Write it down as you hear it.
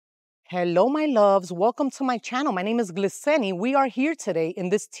Hello, my loves. Welcome to my channel. My name is Glyceni. We are here today in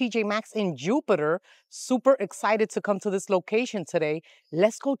this TJ Maxx in Jupiter. Super excited to come to this location today.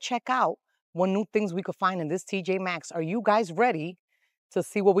 Let's go check out what new things we could find in this TJ Maxx. Are you guys ready to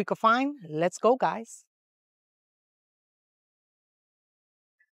see what we could find? Let's go, guys.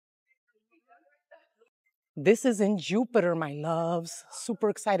 This is in Jupiter, my loves. Super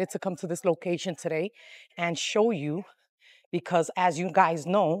excited to come to this location today and show you because as you guys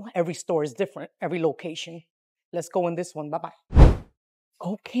know, every store is different, every location. Let's go in this one. Bye-bye.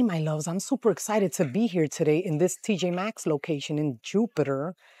 Okay, my loves, I'm super excited to be here today in this TJ Maxx location in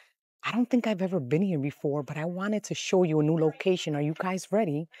Jupiter. I don't think I've ever been here before, but I wanted to show you a new location. Are you guys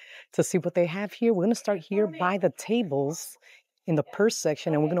ready to see what they have here? We're going to start here by the tables in the purse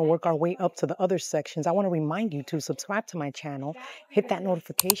section, and we're going to work our way up to the other sections. I want to remind you to subscribe to my channel, hit that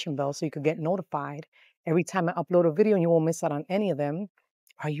notification bell so you can get notified every time I upload a video and you won't miss out on any of them.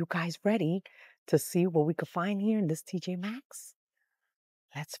 Are you guys ready to see what we could find here in this TJ Maxx?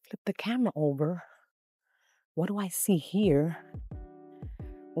 Let's flip the camera over. What do I see here?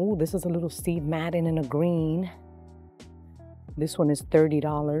 Oh, this is a little Steve Madden in a green. This one is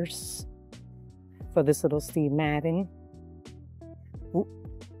 $30 for this little Steve Madden. Ooh.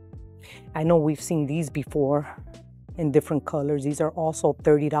 I know we've seen these before in different colors. These are also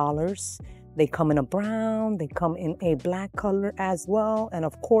 $30. They come in a brown, they come in a black color as well. And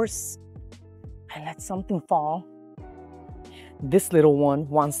of course, I let something fall. This little one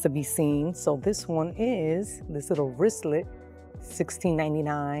wants to be seen. So this one is this little wristlet,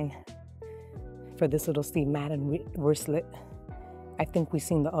 $16.99 for this little Steve Madden wristlet. I think we've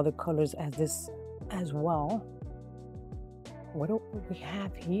seen the other colors as this as well. What do we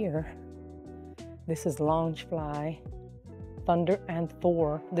have here? This is Loungefly, Thunder and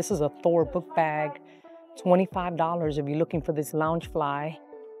Thor. This is a Thor book bag, $25 if you're looking for this Loungefly.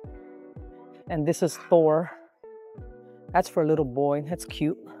 And this is Thor. That's for a little boy. That's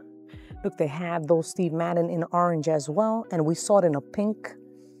cute. Look, they have those Steve Madden in orange as well. And we saw it in a pink.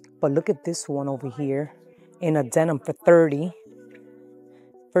 But look at this one over here in a denim for $30.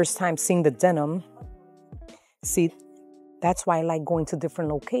 First time seeing the denim. See, that's why I like going to different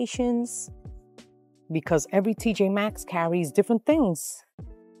locations. Because every TJ Maxx carries different things.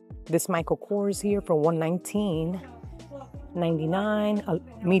 This Michael Kors here for $119.99. A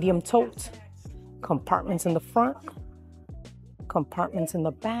medium tote. Compartments in the front. Compartments in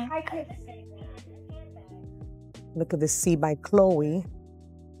the back. Look at this C by Chloe.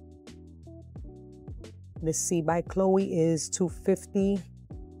 This C by Chloe is $250.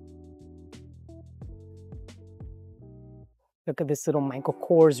 Look at this little Michael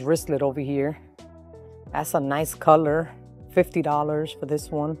Kors wristlet over here. That's a nice color. $50 for this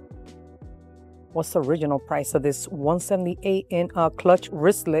one. What's the original price of this? $178 in a clutch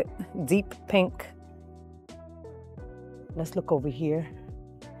wristlet, deep pink. Let's look over here.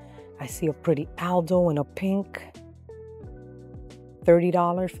 I see a pretty Aldo in a pink.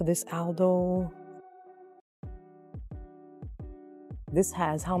 $30 for this Aldo. This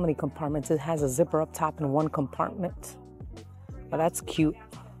has how many compartments? It has a zipper up top and one compartment. But that's cute.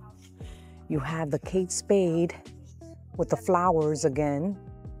 You have the Kate Spade with the flowers again.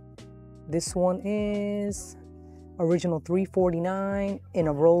 This one is original $349 in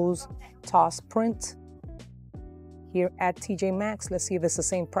a rose toss print. Here at TJ Maxx, let's see if it's the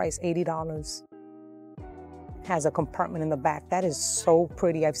same price, $80. Has a compartment in the back. That is so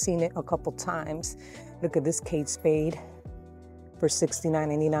pretty. I've seen it a couple times. Look at this Kate Spade for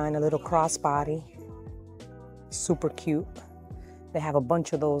 $69.99, a little crossbody. Super cute. They have a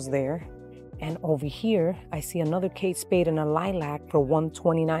bunch of those there. And over here, I see another Kate Spade in a lilac for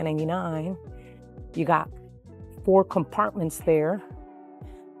 $129.99. You got 4 compartments there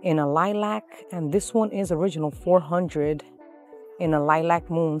in a lilac, and this one is original $400 in a lilac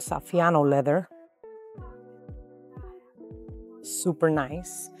moon Saffiano leather. Super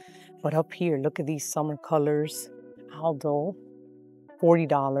nice. But up here, look at these summer colors. Aldo,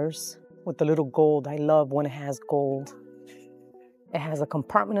 $40 with the little gold. I love when it has gold. It has a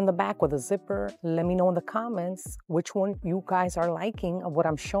compartment in the back with a zipper. Let me know in the comments which one you guys are liking of what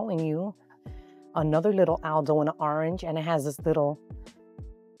I'm showing you. Another little Aldo in an orange, and it has this little,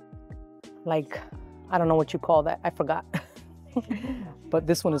 like, I don't know what you call that. I forgot. But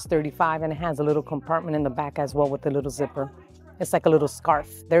this one is $35, and it has a little compartment in the back as well with the little zipper. It's like a little scarf.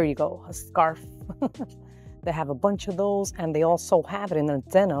 There you go, a scarf. They have a bunch of those, and they also have it in a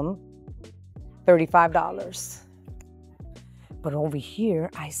denim, $35. But over here,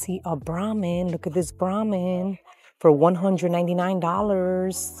 I see a Brahmin. Look at this Brahmin for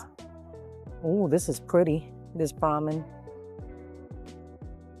 $199. Oh, this is pretty, this Brahmin.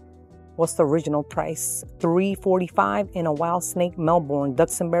 What's the original price? $3.45 in a Wild Snake Melbourne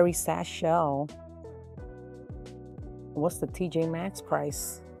Duxonberry Sashell. What's the TJ Maxx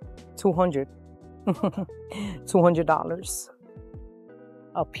price? $200. $200.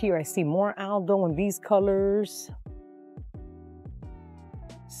 Up here, I see more Aldo in these colors.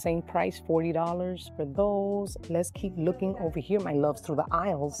 Same price, $40 for those. Let's keep looking over here, my loves, through the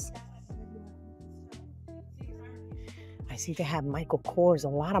aisles. I see they have Michael Kors, a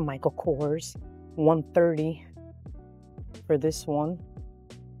lot of Michael Kors. $130 for this one.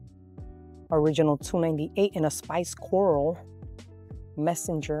 Original $298 in a Spice Coral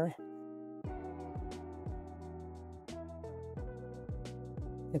Messenger.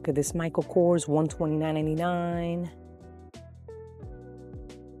 Look at this Michael Kors, $129.99.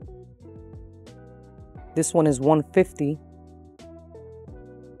 This one is $150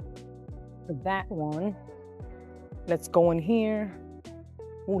 for that one. Let's go in here.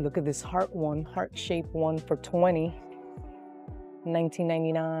 Oh, look at this heart one, heart-shaped one for $20.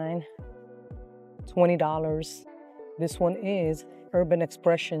 $19.99. $20. This one is Urban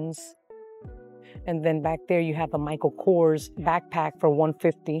Expressions. And then back there you have a Michael Kors backpack for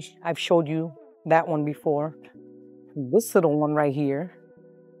 $150. I've showed you that one before. This little one right here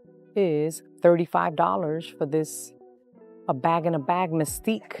is $35 for this, a bag in a bag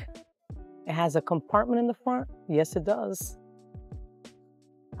Mystique. It has a compartment in the front. Yes, it does.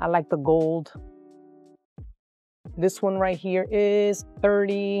 I like the gold. This one right here is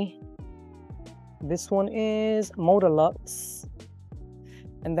 $30. This one is Modalux.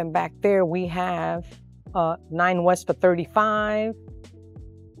 And then back there we have 9 West for $35.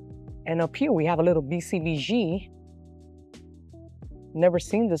 And up here we have a little BCBG. Never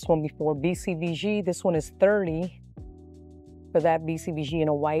seen this one before. BCBG, this one is $30 for that BCBG in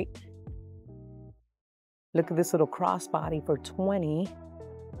a white. Look at this little crossbody for $20.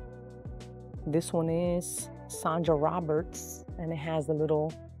 This one is Sandra Roberts, and it has a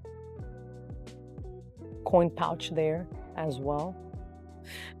little coin pouch there as well.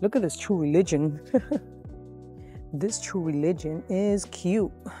 Look at this True Religion. This True Religion is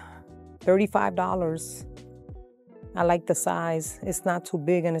cute. $35. I like the size. It's not too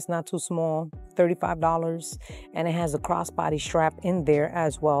big and it's not too small. $35. And it has a crossbody strap in there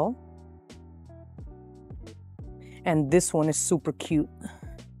as well. And this one is super cute.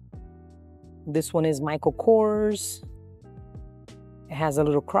 This one is Michael Kors. It has a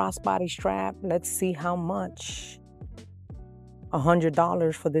little crossbody strap. Let's see how much.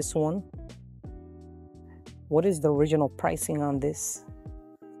 $100 for this one. What is the original pricing on this?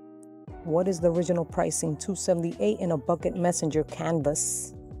 What is the original pricing? $278 in a Bucket Messenger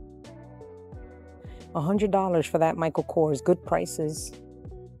canvas. $100 for that Michael Kors. Good prices.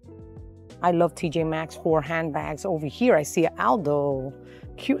 I love TJ Maxx for handbags. Over here, I see an Aldo.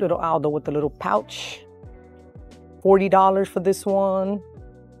 Cute little Aldo with a little pouch. $40 for this one.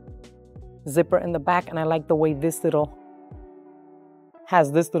 Zipper in the back. And I like the way this little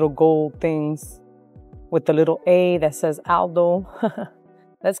has this little gold things with the little A that says Aldo.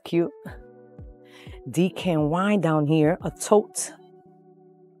 That's cute. DKNY down here, a tote.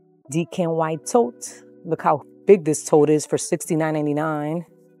 DKNY tote. Look how big this tote is for $69.99.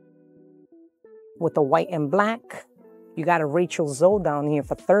 With the white and black. You got a Rachel Zoe down here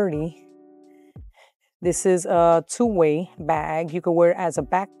for $30. This is a two-way bag. You could wear it as a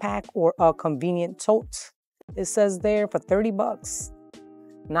backpack or a convenient tote. It says there for $30.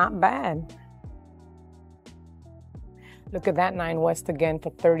 Not bad. Look at that 9 West again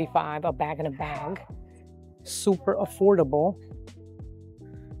for $35, a bag in a bag. Super affordable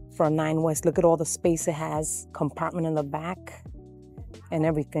for a 9 West. Look at all the space it has, compartment in the back and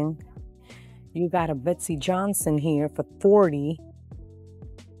everything. You got a Betsy Johnson here for $40.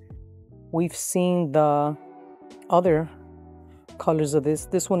 We've seen the other colors of this.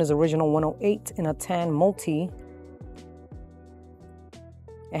 This one is original 108 in a tan multi.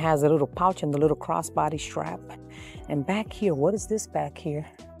 It has a little pouch and the little crossbody strap. And back here, what is this back here?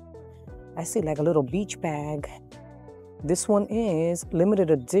 I see like a little beach bag. This one is limited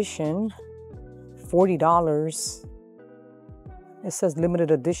edition, $40. It says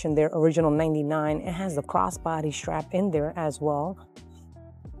limited edition there, original $99. It has the crossbody strap in there as well.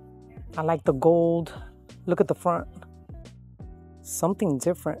 I like the gold. Look at the front. Something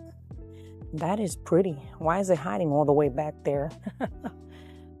different. That is pretty. Why is it hiding all the way back there?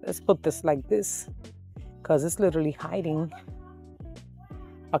 Let's put this like this, because it's literally hiding.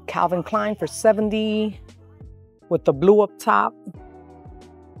 A Calvin Klein for $70 with the blue up top.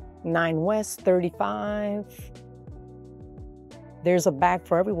 9 West, $35. There's a bag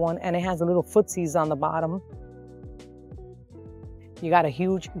for everyone, and it has a little footsies on the bottom. You got a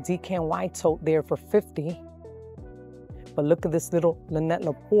huge DKNY tote there for $50. But look at this little Lynette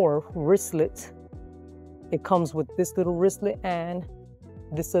Lepore wristlet. It comes with this little wristlet and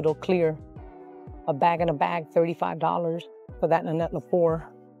this little clear. A bag and a bag, $35 for that Lynette Lepore.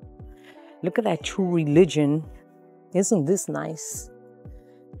 Look at that True Religion. Isn't this nice?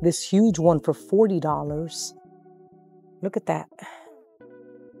 This huge one for $40. Look at that.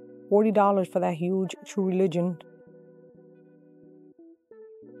 $40 for that huge True Religion.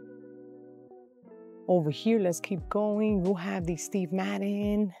 Over here, let's keep going. We'll have the Steve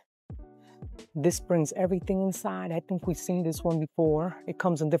Madden. This brings everything inside. I think we've seen this one before. It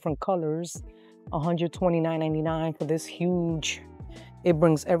comes in different colors. $129.99 for this huge. It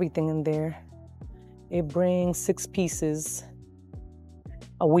brings everything in there. It brings 6 pieces.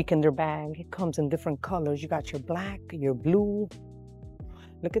 A weekender bag. It comes in different colors. You got your black, your blue.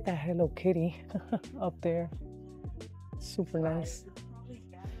 Look at that Hello Kitty up there. Super nice.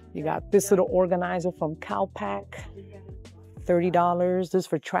 You got this little organizer from Calpac. $30. This is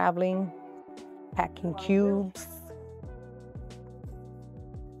for traveling. Packing cubes.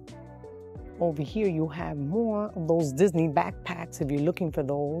 Over here, you have more of those Disney backpacks. If you're looking for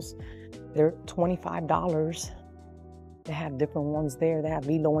those, they're $25. They have different ones there. They have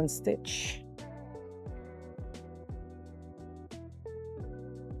Lilo and Stitch.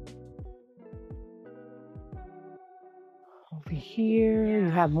 Over here, you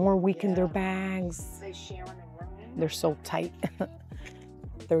have more weekender bags. They're so tight.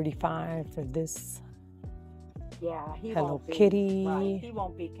 $35 for this. Yeah, Hello Kitty. Right, he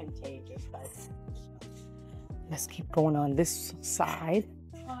won't be contagious, but let's keep going on this side.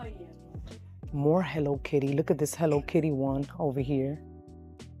 oh, yeah. More Hello Kitty. Look at this Hello Kitty one over here.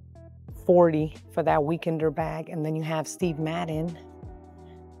 $40 for that weekender bag. And then you have Steve Madden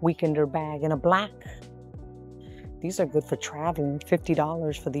weekender bag in a black. These are good for traveling.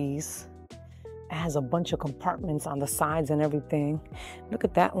 $50 for these. It has a bunch of compartments on the sides and everything. Look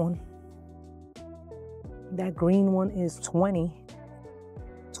at that one. That green one is $20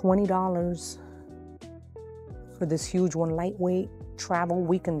 for this huge one, lightweight travel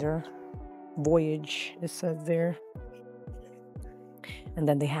weekender voyage, it says there. And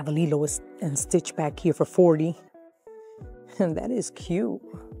then they have a Lilo and Stitch back here for $40. And that is cute.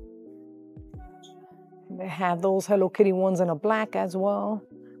 They have those Hello Kitty ones in a black as well.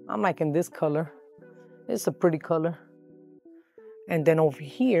 I'm liking this color. It's a pretty color. And then over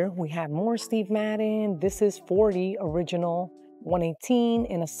here, we have more Steve Madden. This is $40, original, $118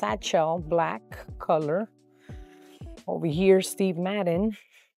 in a satchel, black color. Over here, Steve Madden,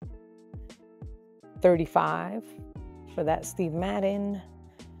 $35 for that Steve Madden,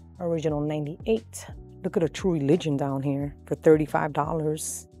 original $98. Look at a True Religion down here for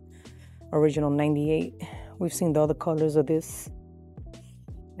 $35, original $98. We've seen the other colors of this.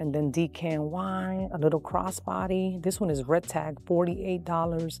 And then DKNY, a little crossbody. This one is red tag,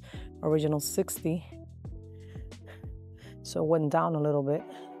 $48, original $60. So it went down a little bit.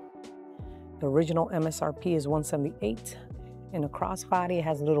 The original MSRP is $178. In a crossbody, it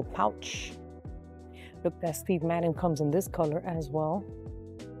has a little pouch. Look, that Steve Madden comes in this color as well.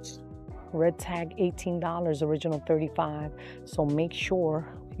 Red tag, $18, original $35. So make sure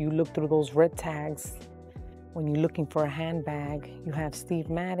you look through those red tags. When you're looking for a handbag, you have Steve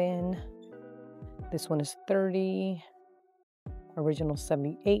Madden. This one is $30, original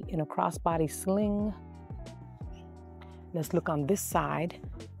 $78 in a crossbody sling. Let's look on this side.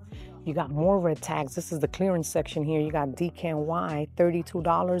 You got more red tags. This is the clearance section here. You got DKNY,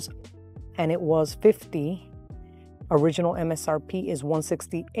 $32, and it was $50. Original MSRP is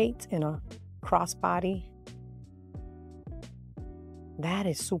 $168 in a crossbody. That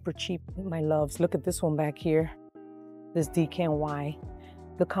is super cheap, my loves. Look at this one back here. This DKNY.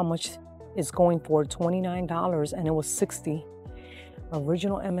 Look how much it's going for, $29, and it was $60.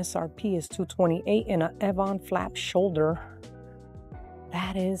 Original MSRP is $228 in an Avon flap shoulder.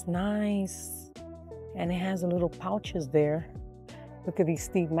 That is nice. And it has a little pouches there. Look at these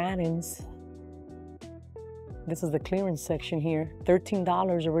Steve Maddens. This is the clearance section here.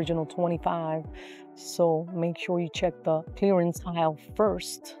 $13, original $25. So make sure you check the clearance aisle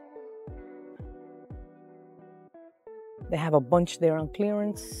first. They have a bunch there on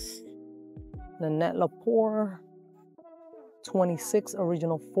clearance. Lynette Lepore, $26,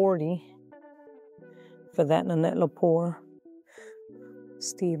 original $40 for that Lynette Lepore.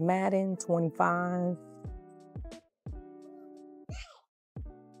 Steve Madden, $25.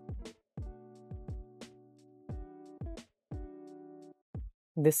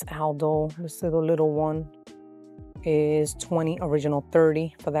 This Aldo, this little one is $20, original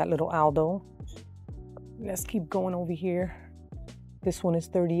 $30 for that little Aldo. Let's keep going over here. This one is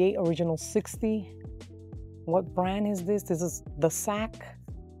 38, original 60. What brand is this? This is the Sack.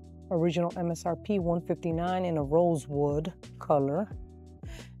 Original MSRP 159 in a rosewood color.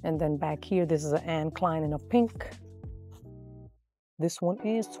 And then back here, this is an Anne Klein in a pink. This one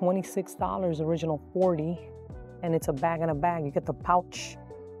is $26, original 40. And it's a bag in a bag. You get the pouch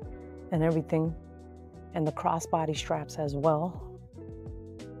and everything. And the crossbody straps as well.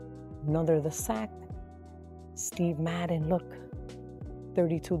 Another the Sack. Steve Madden, look.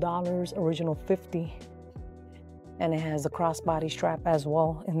 $32, original 50. And it has a crossbody strap as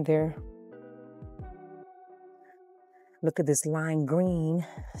well in there. Look at this lime green,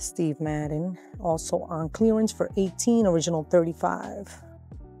 Steve Madden, also on clearance for $18, original $35.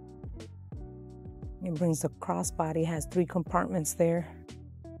 It brings the crossbody, has 3 compartments there.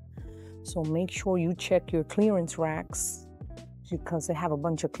 So make sure you check your clearance racks because they have a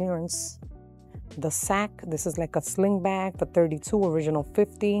bunch of clearance. The Sack, this is like a sling bag for $32, original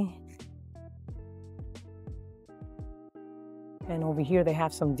 $50. And over here they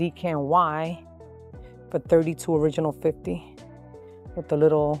have some DKNY for $32, original $50. With the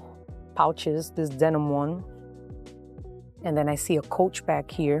little pouches, this denim one. And then I see a Coach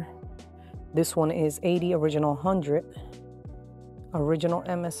back here. This one is $80, original $100. Original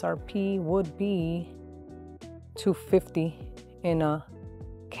MSRP would be $250 in a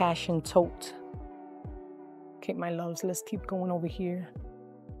cash and tote. Okay, my loves, let's keep going over here.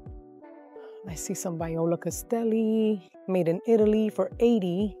 I see some Viola Castelli, made in Italy for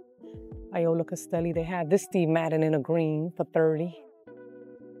 $80. Viola Castelli, they have this Steve Madden in a green for $30.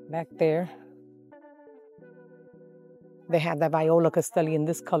 Back there. They have that Viola Castelli in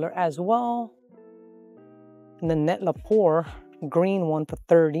this color as well. And the Net Lepore green one for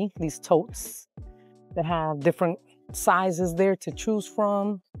 $30. These totes that have different sizes there to choose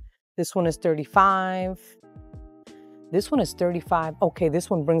from. This one is $35. This one is $35. Okay, this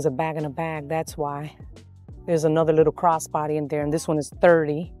one brings a bag in a bag. That's why. There's another little crossbody in there, and this one is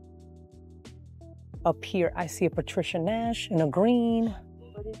 $30. Up here, I see a Patricia Nash in a green.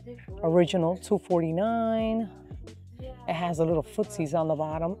 Original $249. It has a little footsies on the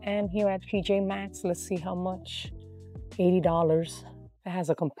bottom. And here at TJ Maxx, let's see how much. $80. It has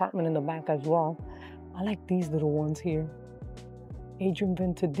a compartment in the back as well. I like these little ones here. Adrian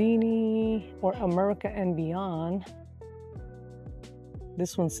Ventadini or America and Beyond.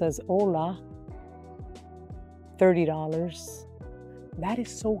 This one says Ola, $30. That is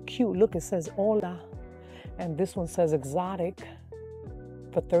so cute. Look, it says Ola. And this one says Exotic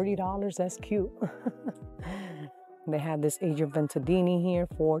for $30. That's cute. They have this Adrian Ventadini here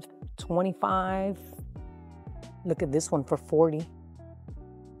for $25. Look at this one for $40.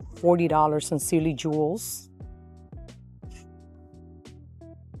 $40, Sincerely Jewels.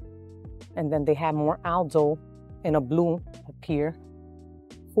 And then they have more Aldo in a blue up here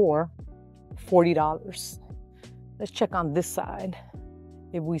for $40. Let's check on this side.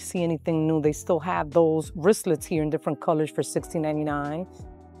 If we see anything new, they still have those wristlets here in different colors for $16.99.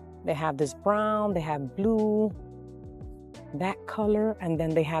 They have this brown, they have blue, that color, and then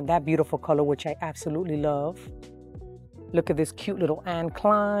they have that beautiful color, which I absolutely love. Look at this cute little Anne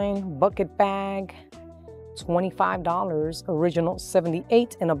Klein bucket bag, $25, original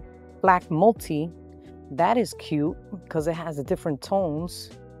 $78 in a black multi. That is cute because it has the different tones.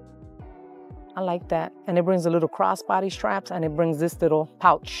 I like that. And it brings a little crossbody straps and it brings this little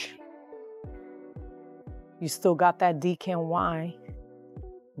pouch. You still got that DKNY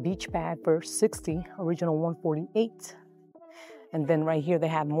beach bag for $60, original $148. And then right here they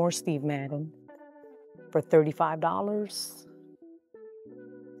have more Steve Madden for $35.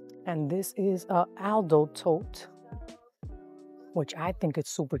 And this is a Aldo tote, which I think it's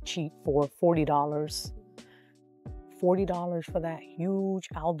super cheap for $40. $40 for that huge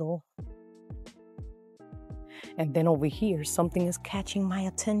Aldo. And then over here, something is catching my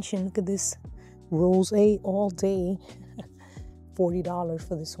attention. Look at this Rose All Day. $40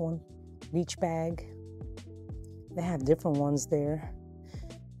 for this one. Beach bag. They have different ones there.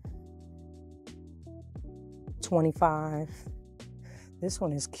 $25. This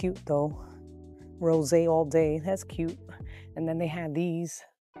one is cute though. Rose All Day. That's cute. And then they have these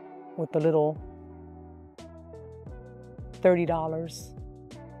with the little $30.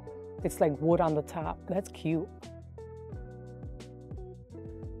 It's like wood on the top. That's cute.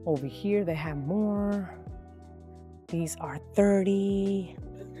 Over here, they have more. These are $30.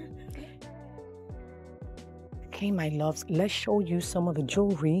 Okay, my loves, let's show you some of the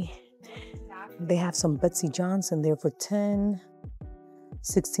jewelry. They have some Betsy Johnson there for $10,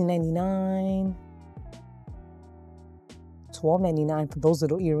 $16.99, $12.99 for those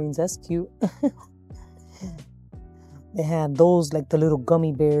little earrings. That's cute. They have those like the little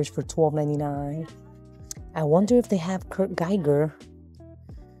gummy bears for $12.99. I wonder if they have Kurt Geiger.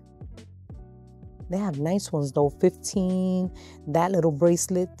 They have nice ones though, 15. That little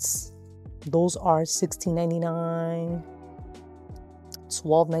bracelets, those are $16.99,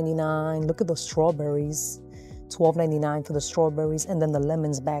 $12.99. Look at the strawberries, $12.99 for the strawberries, and then the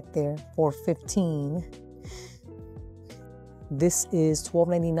lemons back there for $15. This is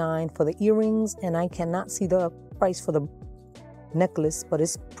 $12.99 for the earrings, and I cannot see the price for the necklace, but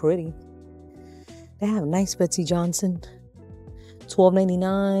it's pretty. They have nice Betsy Johnson,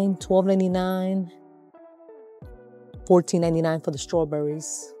 $12.99, $12.99, $14.99 for the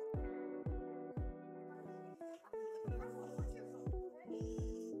strawberries.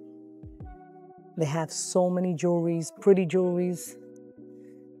 They have so many jewelries, pretty jewelries.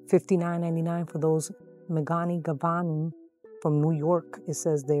 $59.99 for those Megani Gabbani from New York. It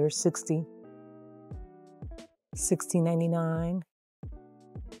says there, 60. $16.99.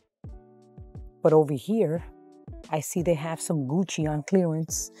 But over here, I see they have some Gucci on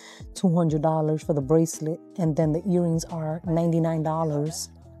clearance, $200 for the bracelet, and then the earrings are $99.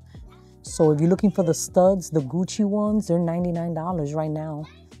 So if you're looking for the studs, the Gucci ones, they're $99 right now.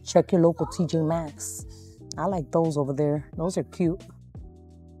 Check your local TJ Maxx. I like those over there. Those are cute.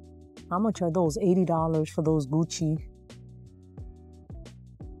 How much are those? $80 for those Gucci.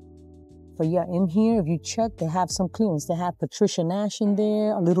 But yeah, in here, if you check, they have some clearance. They have Patricia Nash in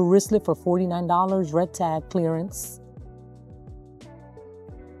there, a little wristlet for $49, red tag clearance.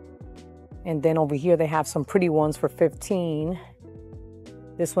 And then over here, they have some pretty ones for $15.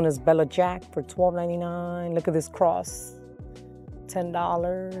 This one is Bella Jack for $12.99. Look at this cross, $10,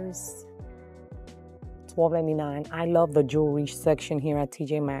 $12.99. I love the jewelry section here at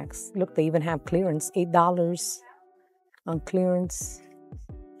TJ Maxx. Look, they even have clearance, $8 on clearance.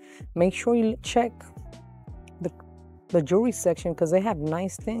 Make sure you check the jewelry section because they have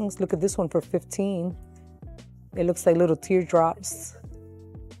nice things. Look at this one for $15. It looks like little teardrops.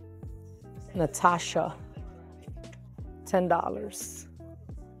 Natasha, $10.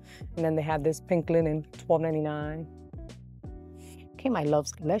 And then they have this pink linen, $12.99. Okay, my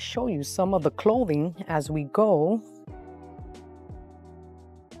loves, let's show you some of the clothing as we go.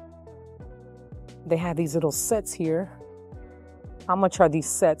 They have these little sets here. How much are these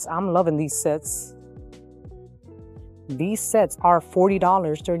sets? I'm loving these sets. These sets are $40,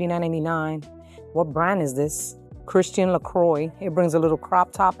 $39.99. What brand is this? Christian LaCroix. It brings a little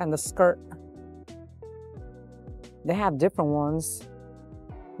crop top and the skirt. They have different ones.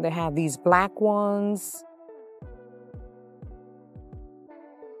 They have these black ones.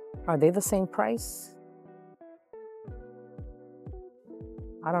 Are they the same price?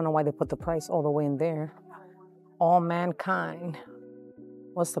 I don't know why they put the price all the way in there. All Mankind.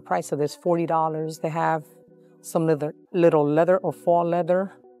 What's the price of this? $40. They have some little leather or fall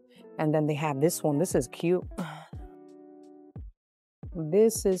leather. And then they have this one. This is cute.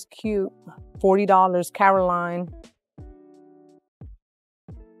 This is cute. $40, Caroline.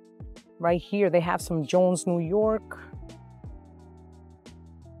 Right here, they have some Jones, New York.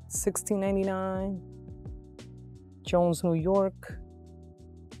 $16.99. Jones, New York.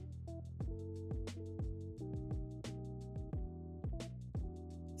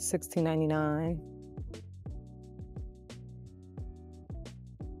 $16.99.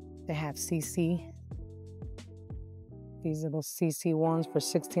 They have CC. These little CC ones for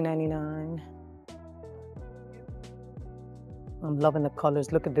 $16.99. I'm loving the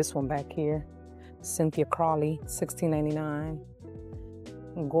colors. Look at this one back here. Cynthia Crawley, $16.99.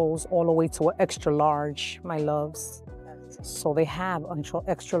 Goes all the way to an extra large, my loves. So they have until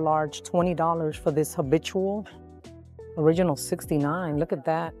extra large, $20 for this habitual. Original $69. Look at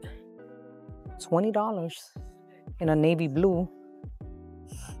that. $20 in a navy blue.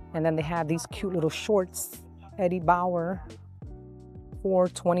 And then they have these cute little shorts. Eddie Bauer for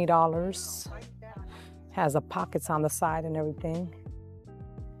 $20. Has the pockets on the side and everything.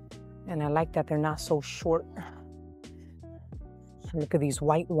 And I like that they're not so short. Look at these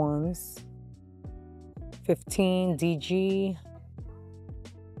white ones. $15 DG.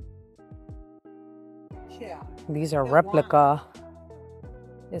 These are replica.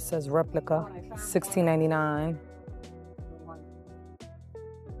 It says replica, $16.99.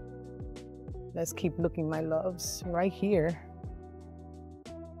 Let's keep looking, my loves. Right here.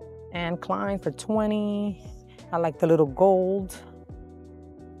 Anne Klein for $20. I like the little gold.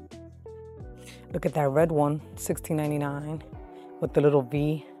 Look at that red one, $16.99. With the little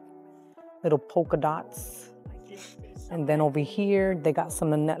V, little polka dots. And then over here, they got some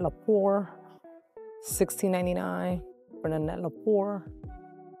Nanette Lepore. $16.99 for Nanette Lepore.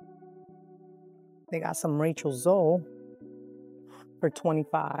 They got some Rachel Zoe. for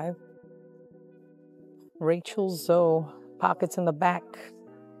 25. Rachel Zoe, pockets in the back,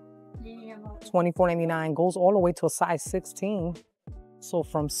 $24.99. Goes all the way to a size 16. So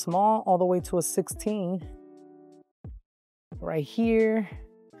from small all the way to a 16. Right here,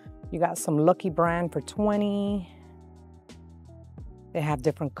 you got some Lucky brand for 20. They have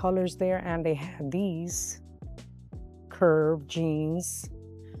different colors there, and they have these curved jeans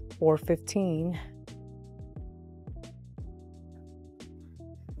for 15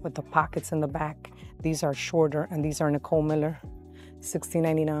 with the pockets in the back. These are shorter, and these are Nicole Miller,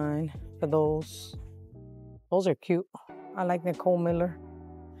 $16.99 for those. Those are cute. I like Nicole Miller.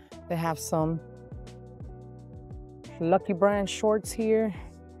 They have some Lucky brand shorts here,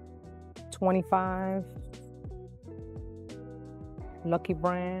 25. Lucky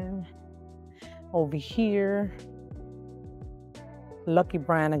brand. Over here, Lucky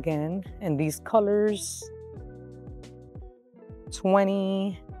brand again. And these colors,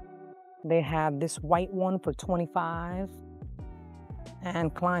 20. They have this white one for 25.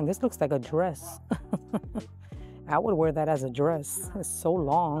 And Klein, this looks like a dress. I would wear that as a dress. It's so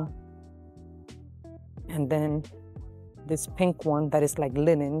long. And then this pink one that is like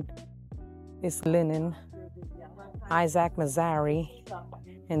linen. It's linen. Isaac Mazzari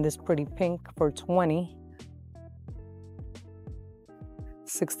in this pretty pink for 20.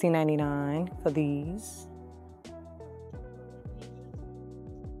 $16.99 for these.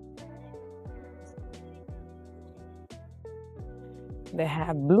 They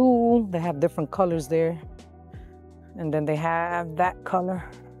have blue. They have different colors there. And then they have that color.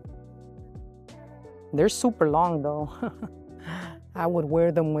 They're super long though. I would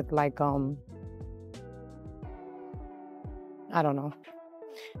wear them with like, I don't know.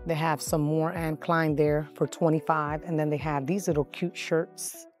 They have some more Anne Klein there for 25. And then they have these little cute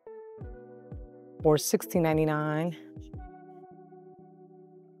shirts for $16.99.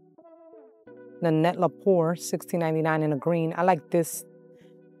 Nanette Lepore, $16.99 in a green. I like this,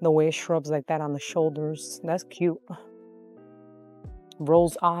 the way it shrubs like that on the shoulders. That's cute.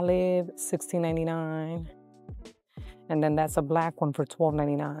 Rose Olive, $16.99. And then that's a black one for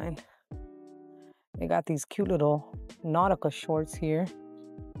 $12.99. They got these cute little Nautica shorts here.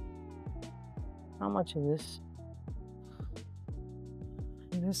 How much is this?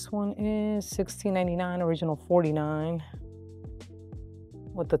 This one is $16.99, original $49.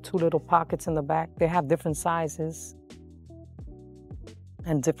 With the two little pockets in the back. They have different sizes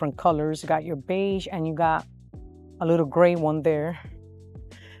and different colors. You got your beige and you got a little gray one there.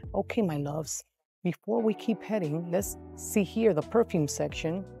 Okay, my loves, before we keep heading, let's see here the perfume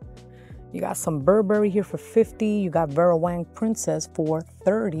section. You got some Burberry here for 50. You got Vera Wang Princess for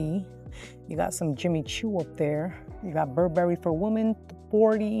 30. You got some Jimmy Choo up there. You got Burberry for women,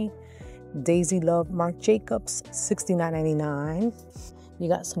 40. Daisy Love Marc Jacobs, $69.99. You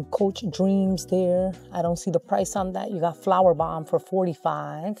got some Coach Dreams there. I don't see the price on that. You got Flower Bomb for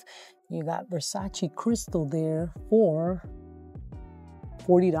 $45. You got Versace Crystal there for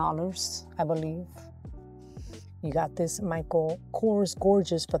 $40, I believe. You got this Michael Kors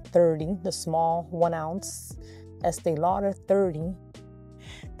Gorgeous for $30, the small 1 ounce. Estee Lauder, $30.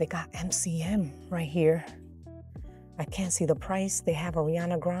 They got MCM right here. I can't see the price. They have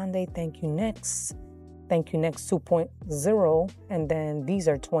Ariana Grande, Thank You Next. Thank You Next 2.0, and then these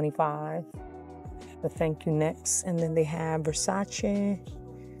are $25. The Thank You Next, and then they have Versace,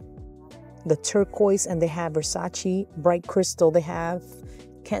 the turquoise, and they have Versace Bright Crystal. They have,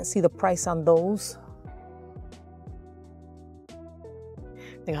 can't see the price on those.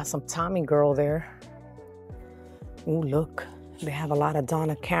 They got some Tommy Girl there. Ooh, look, they have a lot of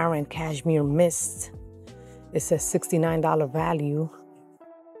Donna Karan Cashmere Mist. It says $69 value.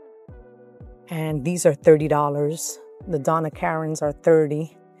 And these are $30. The Donna Karens are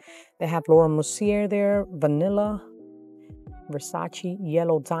 $30. They have Laura Mercier there, Vanilla, Versace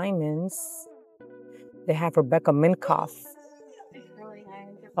Yellow Diamonds. They have Rebecca Minkoff.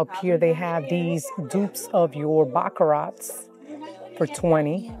 Up here they have these dupes of your Baccarats for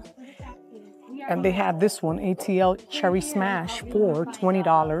 $20. And they have this one, ATL Cherry Smash for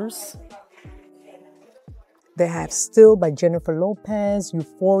 $20. They have Still by Jennifer Lopez,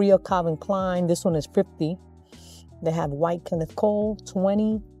 Euphoria, Calvin Klein. This one is $50. They have White Kenneth Cole,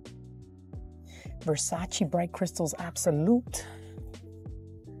 $20. Versace Bright Crystals Absolute.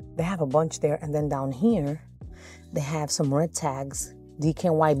 They have a bunch there. And then down here, they have some red tags.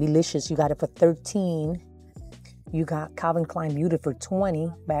 DKNY Belicious, you got it for $13. You got Calvin Klein Beauty for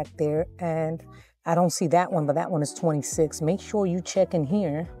 $20 back there. And I don't see that one, but that one is $26. Make sure you check in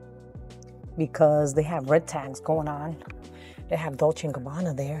here, because they have red tags going on. They have Dolce &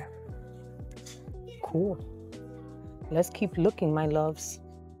 Gabbana there. Cool. Let's keep looking, my loves.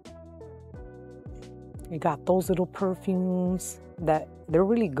 You got those little perfumes that they're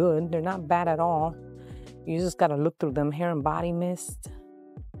really good. They're not bad at all. You just gotta look through them. Hair and body mist,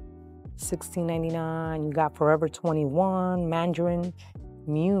 $16.99. You got Forever 21, Mandarin,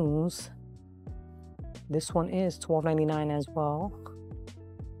 Muse. This one is $12.99 as well.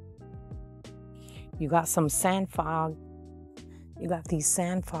 You got some sand fog. You got these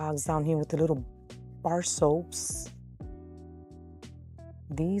sand fogs down here with the little bar soaps.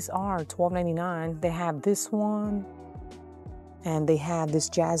 These are $12.99. They have this one, and they have this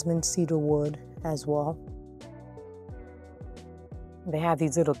jasmine cedar wood as well. They have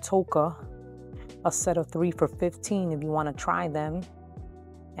these little toka, a set of 3 for $15 if you want to try them.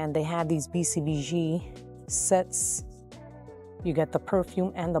 And they have these BCBG sets. You get the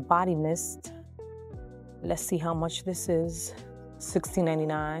perfume and the body mist. Let's see how much this is.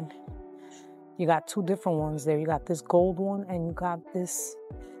 $16.99. You got 2 different ones there. You got this gold one and you got this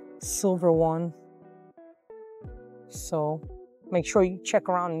silver one. So make sure you check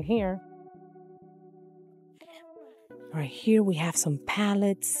around in here. Right here we have some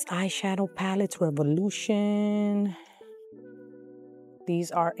palettes, eyeshadow palettes, Revolution.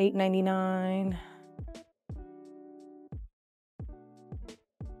 These are $8.99.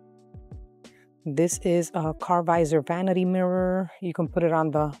 This is a car visor vanity mirror. You can put it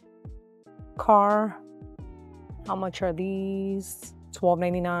on the car. How much are these?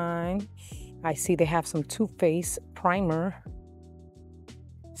 $12.99. I see they have some Too Faced primer,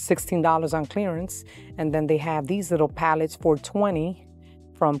 $16 on clearance. And then they have these little palettes for $20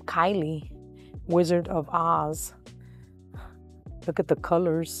 from Kylie, Wizard of Oz. Look at the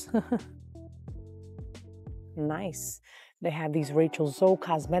colors. Nice. They have these Rachel Zoe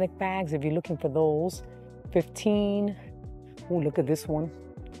cosmetic bags if you're looking for those. $15. Oh, look at this one.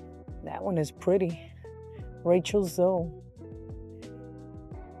 That one is pretty. Rachel Zoe.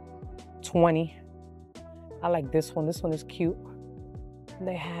 $20. I like this one. This one is cute.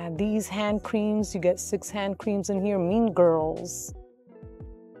 They have these hand creams. You get 6 hand creams in here. Mean Girls.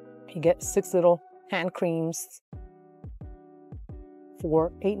 You get 6 little hand creams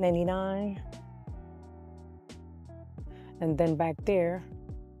for $8.99. And then back there,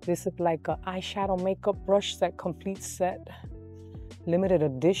 this is like an eyeshadow makeup brush set, complete set. Limited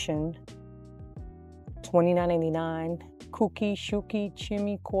edition. $29.99. Cookie, Shuki,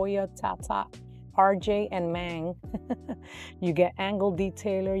 Chimmy, Koya, Tata, RJ, and Mang. You get angle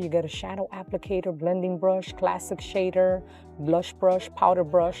detailer, you get a shadow applicator, blending brush, classic shader, blush brush, powder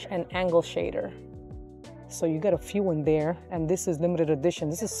brush, and angle shader. So you get a few in there, and this is limited edition.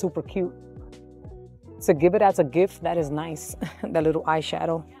 This is super cute. To give it as a gift, that is nice. That little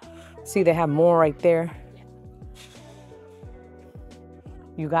eyeshadow. See, they have more right there.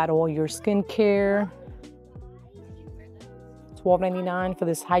 You got all your skincare. $12.99 for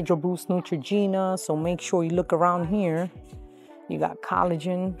this Hydro Boost Neutrogena. So make sure you look around here. You got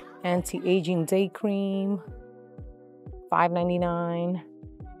collagen, anti-aging day cream, $5.99.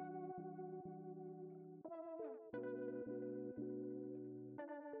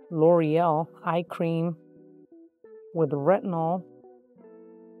 L'Oreal eye cream with retinol,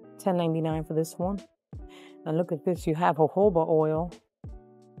 $10.99 for this one. And look at this, you have jojoba oil,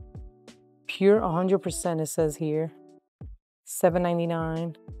 pure 100% it says here,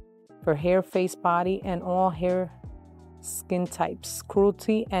 $7.99 for hair, face, body, and all hair skin types,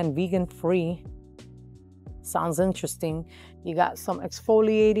 cruelty and vegan free. Sounds interesting. You got some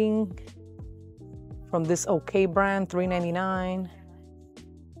exfoliating from this OK brand, $3.99.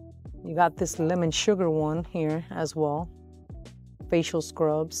 You got this lemon sugar one here as well. Facial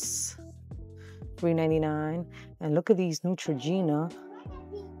scrubs, $3.99. And look at these Neutrogena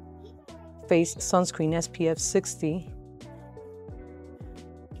face sunscreen SPF 60,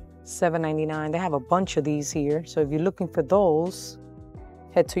 $7.99. They have a bunch of these here. So if you're looking for those,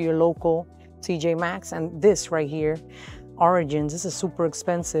 head to your local TJ Maxx. And this right here, Origins, this is super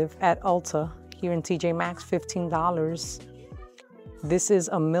expensive at Ulta here in TJ Maxx, $15. This is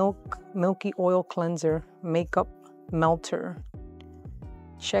a milky oil cleanser, makeup melter.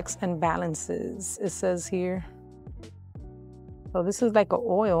 Checks and balances, it says here. So this is like an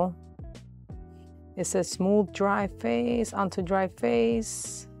oil. It says smooth dry face, onto dry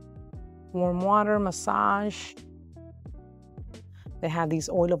face, warm water, massage. They have these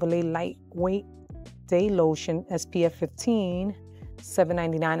Oil of Olay lightweight day lotion, SPF 15,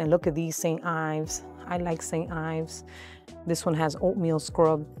 $7.99. And look at these St. Ives. I like St. Ives. This one has oatmeal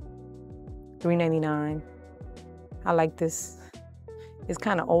scrub, $3.99. I like this. It's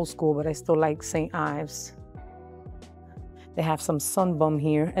kind of old school, but I still like St. Ives. They have some Sun Bum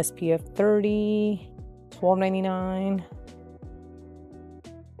here, SPF 30, $12.99.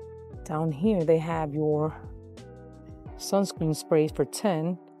 Down here, they have your sunscreen sprays for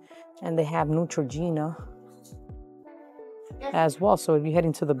 $10, and they have Neutrogena as well. So if you're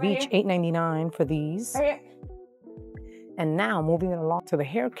heading to the beach, $8.99 for these. And now moving along to the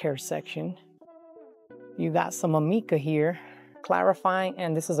hair care section, you got some Amika here, clarifying,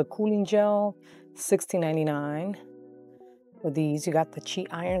 and this is a cooling gel, $16.99 for these. You got the Chi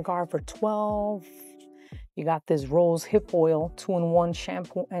Iron Guard for $12. You got this Rose Hip Oil 2-in-1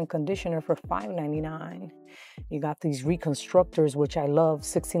 shampoo and conditioner for $5.99. You got these reconstructors, which I love,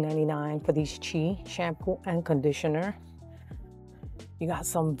 $16.99 for these Chi shampoo and conditioner. You got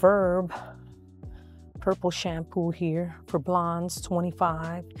some Verb purple shampoo here for blondes,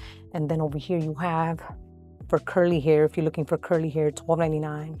 $25. And then over here you have for curly hair, if you're looking for curly hair,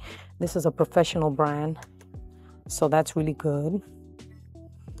 $12.99. This is a professional brand, so that's really good.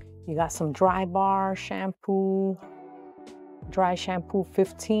 You got some Dry Bar shampoo, dry shampoo,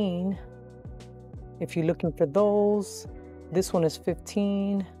 $15. If you're looking for those, this one is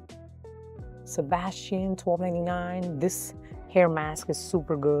 $15. Sebastian, $12.99. This hair mask is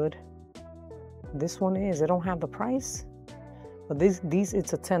super good. This one is, I don't have the price, but these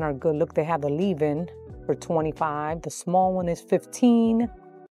it's a 10 are good. Look, they have the leave-in for $25. The small one is $15.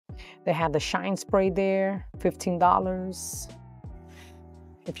 They have the shine spray there, $15.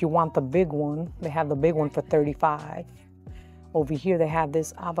 If you want the big one, they have the big one for $35. Over here, they have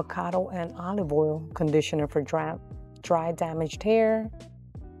this avocado and olive oil conditioner for dry damaged hair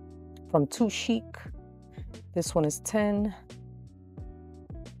from Too Chic. This one is $10.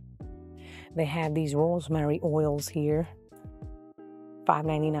 They have these rosemary oils here,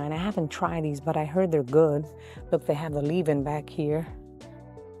 $5.99. I haven't tried these, but I heard they're good. Look, they have the leave-in back here,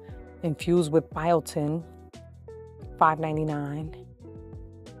 infused with biotin, $5.99.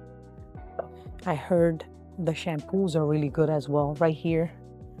 I heard the shampoos are really good as well. Right here,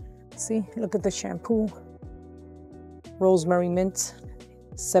 see, look at the shampoo. Rosemary mint,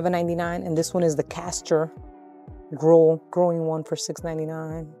 $7.99, and this one is the castor growing one for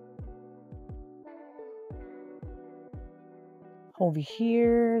 $6.99. Over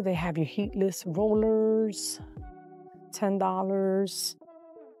here, they have your heatless rollers, $10.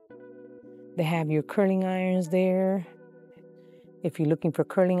 They have your curling irons there. If you're looking for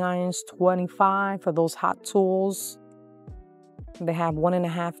curling irons, $25 for those hot tools. They have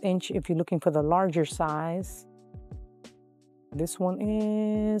 1.5 inch if you're looking for the larger size. This one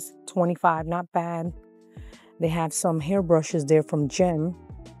is $25, not bad. They have some hair brushes there from Gem,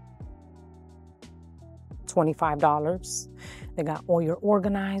 $25. They got all your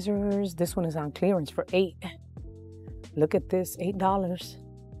organizers. This one is on clearance for $8. Look at this, $8.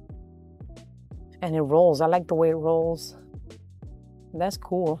 And it rolls. I like the way it rolls. That's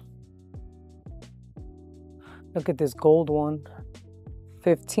cool. Look at this gold one,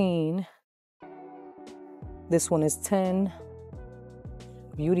 $15. This one is $10.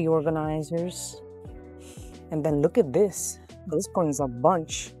 Beauty organizers. And then look at this. This brings a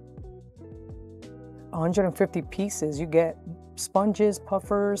bunch. 150 pieces. You get sponges,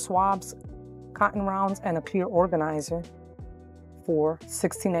 puffers, swabs, cotton rounds, and a clear organizer for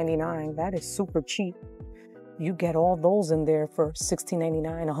 $16.99. That is super cheap. You get all those in there for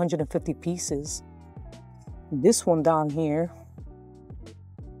 $16.99, 150 pieces. This one down here,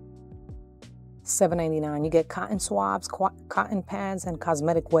 $7.99. You get cotton swabs, cotton pads, and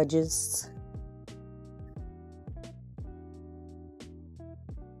cosmetic wedges.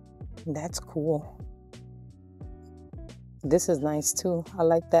 That's cool. This is nice too. I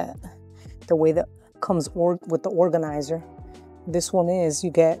like that. The way that comes with the organizer. This one is, you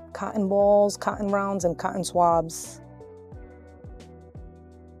get cotton balls, cotton rounds, and cotton swabs.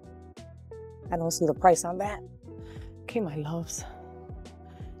 I don't see the price on that. Okay, my loves.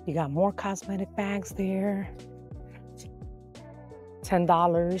 You got more cosmetic bags there.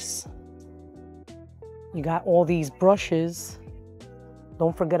 $10. You got all these brushes.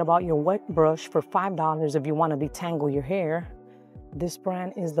 Don't forget about your wet brush for $5 if you want to detangle your hair. This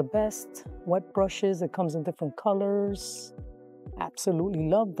brand is the best. Wet brushes, it comes in different colors. Absolutely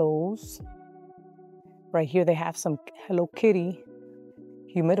love those. Right here they have some Hello Kitty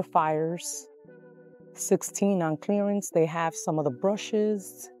humidifiers, $16 on clearance. They have some of the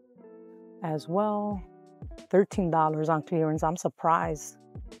brushes as well, $13 on clearance. I'm surprised.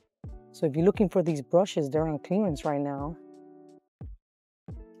 So if you're looking for these brushes, they're on clearance right now.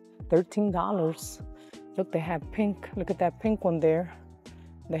 $13. Look, they have pink. Look at that pink one there.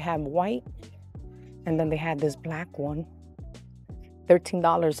 They have white, and then they have this black one.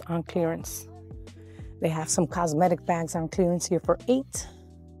 $13 on clearance. They have some cosmetic bags on clearance here for $8.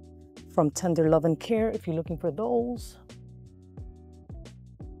 from Tender Love and Care if you're looking for those.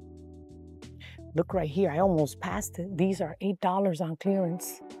 Look right here, I almost passed it. These are $8 on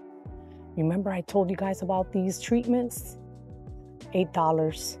clearance. Remember I told you guys about these treatments?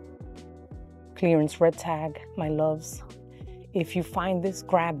 $8. Clearance red tag, my loves. If you find this,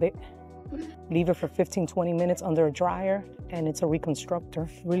 grab it. Leave it for 15-20 minutes under a dryer, and it's a reconstructor.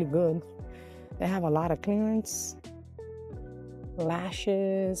 Really good. They have a lot of clearance.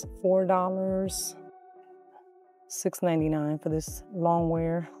 Lashes, $4. $6.99 for this long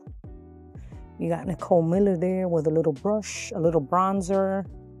wear. You got Nicole Miller there with a little brush, a little bronzer.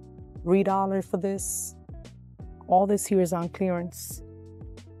 $3 for this. All this here is on clearance.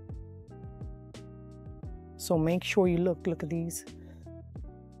 So make sure you look at these.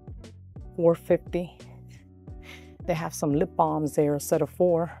 $4.50. They have some lip balms there, a set of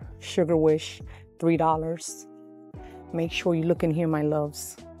 4. Sugar Wish, $3. Make sure you look in here, my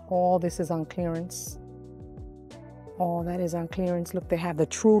loves. All this is on clearance. All that is on clearance. Look, they have the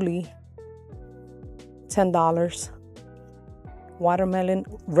Truly, $10. Watermelon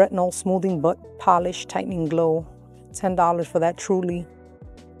Retinol Smoothing Butt Polish Tightening Glow, $10 for that Truly.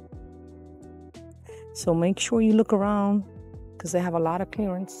 So make sure you look around because they have a lot of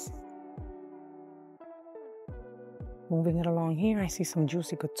clearance. Moving it along here, I see some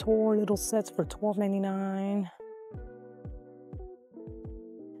Juicy Couture little sets for $12.99.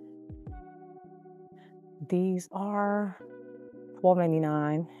 These are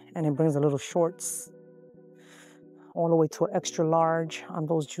 $12.99, and it brings a little shorts all the way to an extra large on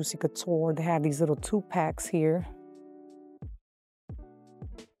those Juicy Couture. They have these little 2-packs here.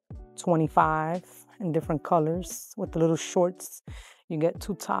 $25 in different colors with the little shorts. You get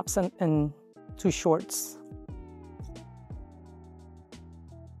 2 tops and 2 shorts.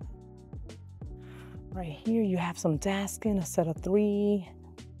 Right here you have some Daskin, a set of 3,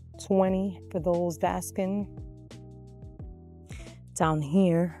 $20 for those Daskin. Down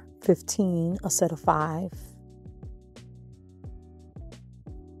here, $15, a set of 5.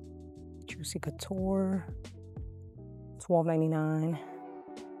 Juicy Couture, $12.99.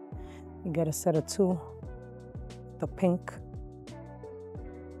 You get a set of 2, the pink.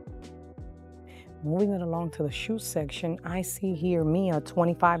 Moving it along to the shoe section, I see here Mia,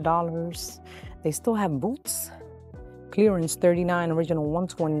 $25. They still have boots. Clearance, $39, original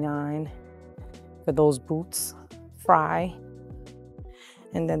 $129 for those boots. Fry.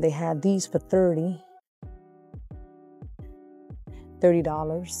 And then they had these for $30.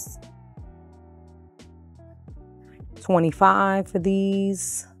 $25 for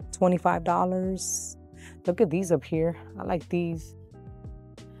these. $25. Look at these up here. I like these.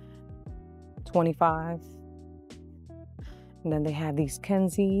 $25. And then they have these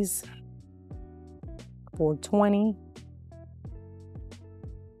Kenzies for $20.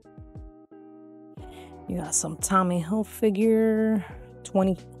 You got some Tommy Hilfiger,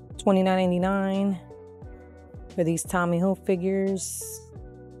 $29.99 for these Tommy Hilfigers.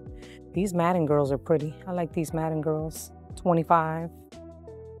 These Madden girls are pretty. I like these Madden girls. $25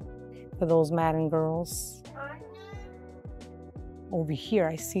 for those Madden girls. Over here,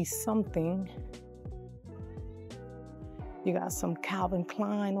 I see something. You got some Calvin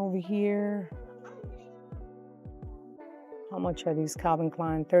Klein over here. How much are these Calvin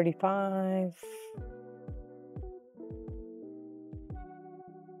Klein? $35.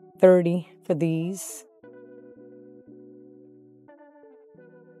 $30 for these.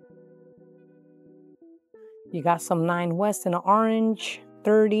 You got some 9 West in an orange,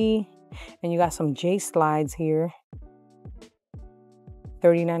 $30. And you got some J slides here.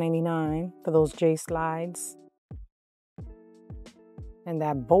 $39.99 for those J slides. And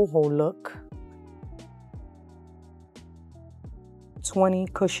that boho look.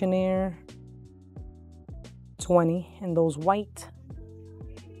 $20 Cushionaire. $20. And those white.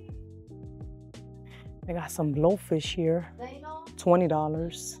 They got some Blowfish here.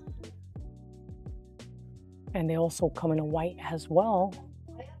 $20. And they also come in a white as well.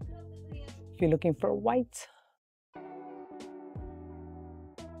 If you're looking for white.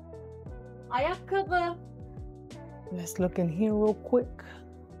 Let's look in here real quick.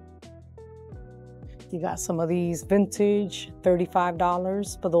 You got some of these vintage,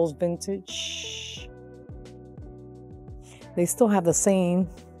 $35 for those vintage. They still have the same,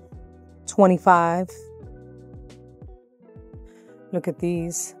 $25. Look at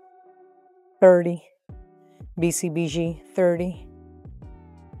these, $30. BCBG, $30.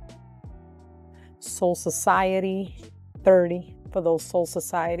 Soul Society, $30 for those Soul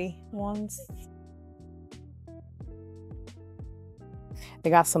Society ones. They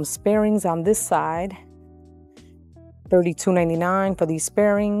got some Sparings on this side. $32.99 for these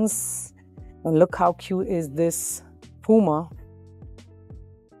sparings. And look how cute is this Puma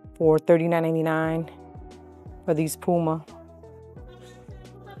for $39.99 for these Puma.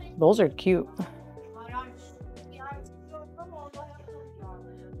 Those are cute.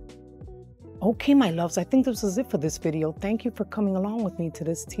 Okay, my loves, I think this is it for this video. Thank you for coming along with me to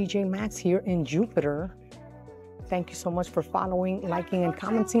this TJ Maxx here in Jupiter. Thank you so much for following, liking, and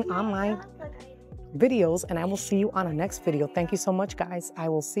commenting on my videos, and I will see you on the next video. Thank you so much, guys. I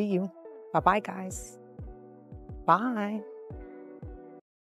will see you. Bye-bye, guys. Bye.